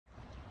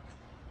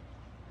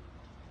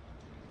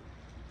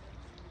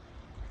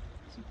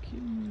It's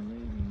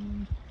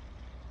accumulating.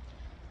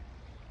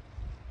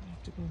 I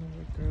have to go to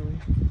work early.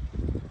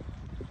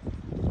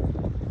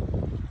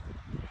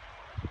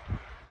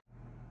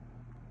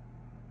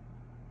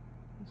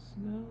 The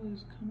snow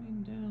is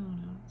coming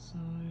down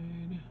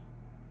outside.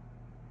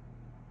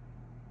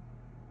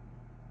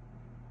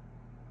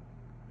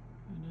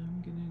 And I'm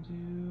gonna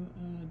do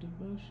a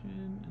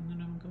devotion and then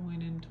I'm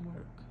going into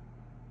work.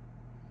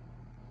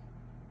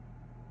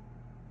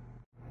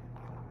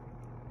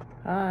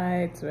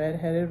 Hi, it's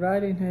Red-Headed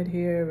Riding Hood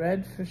here,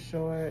 Red for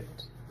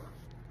short.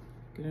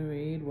 Gonna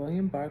read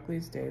William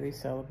Barclay's Daily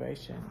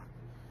Celebration,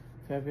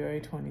 February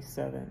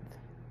 27th.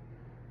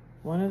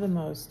 One of the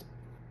most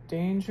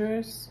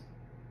dangerous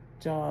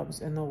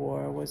jobs in the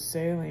war was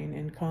sailing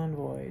in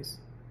convoys,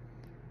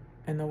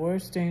 and the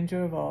worst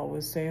danger of all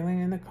was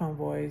sailing in the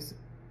convoys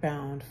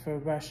bound for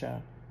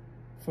Russia.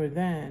 For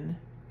then,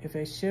 if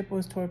a ship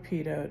was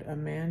torpedoed, a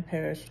man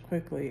perished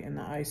quickly in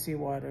the icy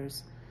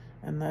waters,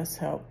 unless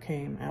help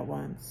came at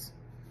once.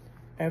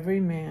 Every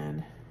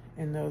man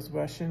in those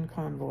Russian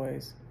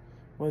convoys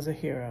was a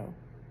hero.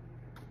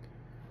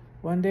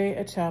 One day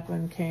a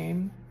chaplain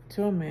came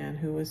to a man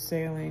who was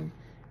sailing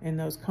in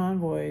those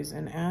convoys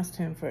and asked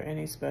him for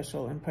any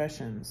special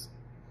impressions.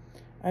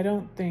 "I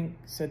don't think,"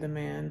 said the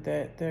man,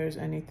 "that there's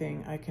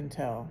anything I can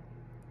tell."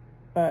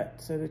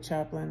 "But," said the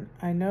chaplain,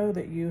 "I know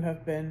that you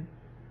have been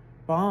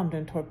bombed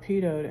and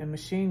torpedoed and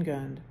machine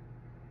gunned.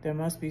 There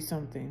must be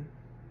something."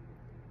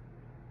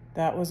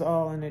 "That was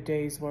all in a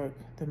day's work,"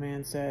 the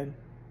man said.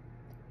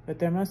 "But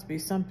there must be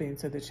something,"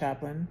 said the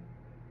chaplain,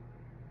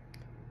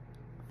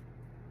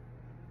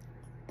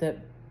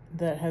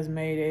 that has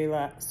made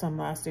some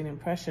lasting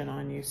impression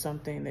on you,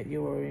 something that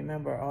you will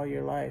remember all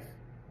your life."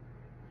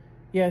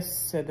 "Yes,"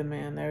 said the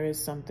man, "there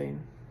is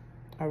something.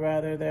 Or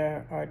rather,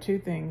 there are two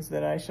things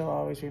that I shall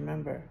always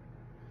remember.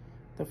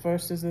 The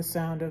first is the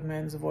sound of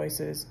men's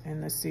voices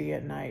in the sea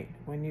at night,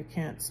 when you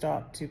can't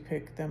stop to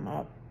pick them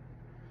up.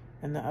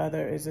 And the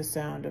other is the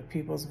sound of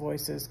people's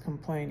voices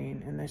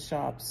complaining in the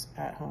shops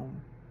at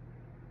home."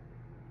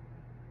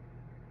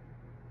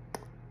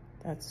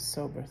 That's a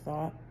sober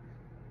thought.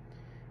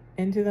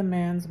 Into the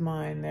man's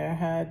mind there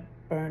had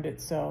burned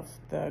itself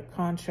the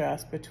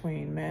contrast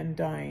between men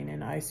dying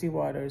in icy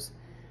waters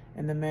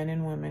and the men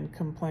and women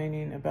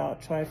complaining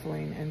about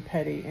trifling and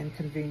petty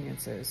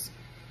inconveniences.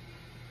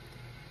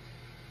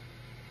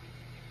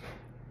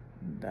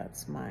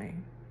 That's my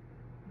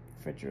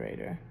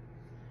refrigerator.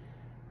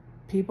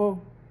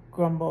 People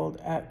grumbled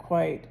at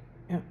quite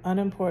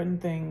unimportant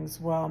things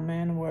while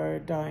men were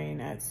dying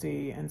at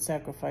sea and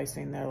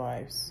sacrificing their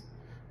lives.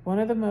 One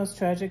of the most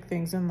tragic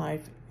things in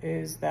life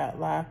is that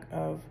lack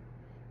of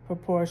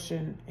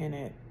proportion in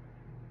it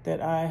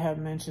that I have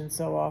mentioned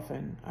so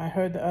often. I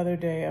heard the other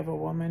day of a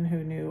woman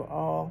who knew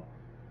all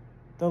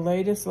the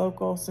latest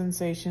local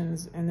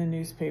sensations in the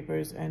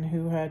newspapers and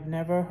who had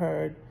never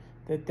heard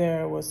that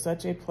there was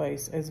such a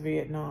place as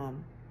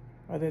Vietnam,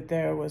 or that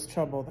there was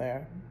trouble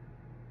there.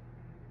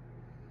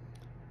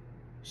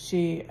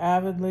 She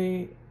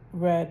avidly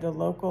read the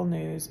local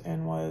news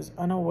and was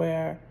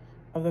unaware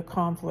of the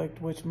conflict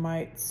which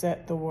might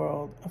set the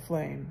world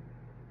aflame.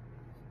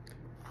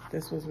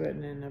 This was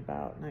written in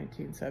about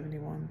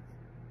 1971.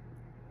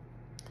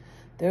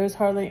 There is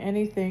hardly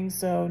anything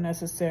so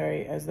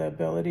necessary as the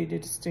ability to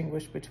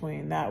distinguish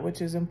between that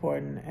which is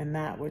important and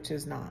that which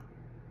is not.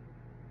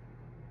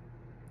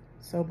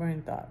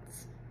 Sobering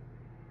thoughts.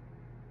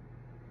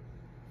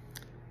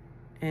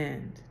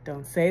 And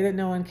don't say that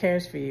no one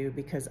cares for you,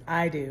 because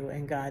I do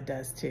and God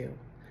does too.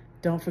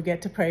 Don't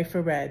forget to pray for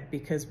Red,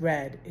 because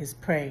Red is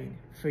praying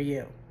for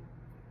you.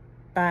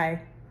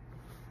 Bye.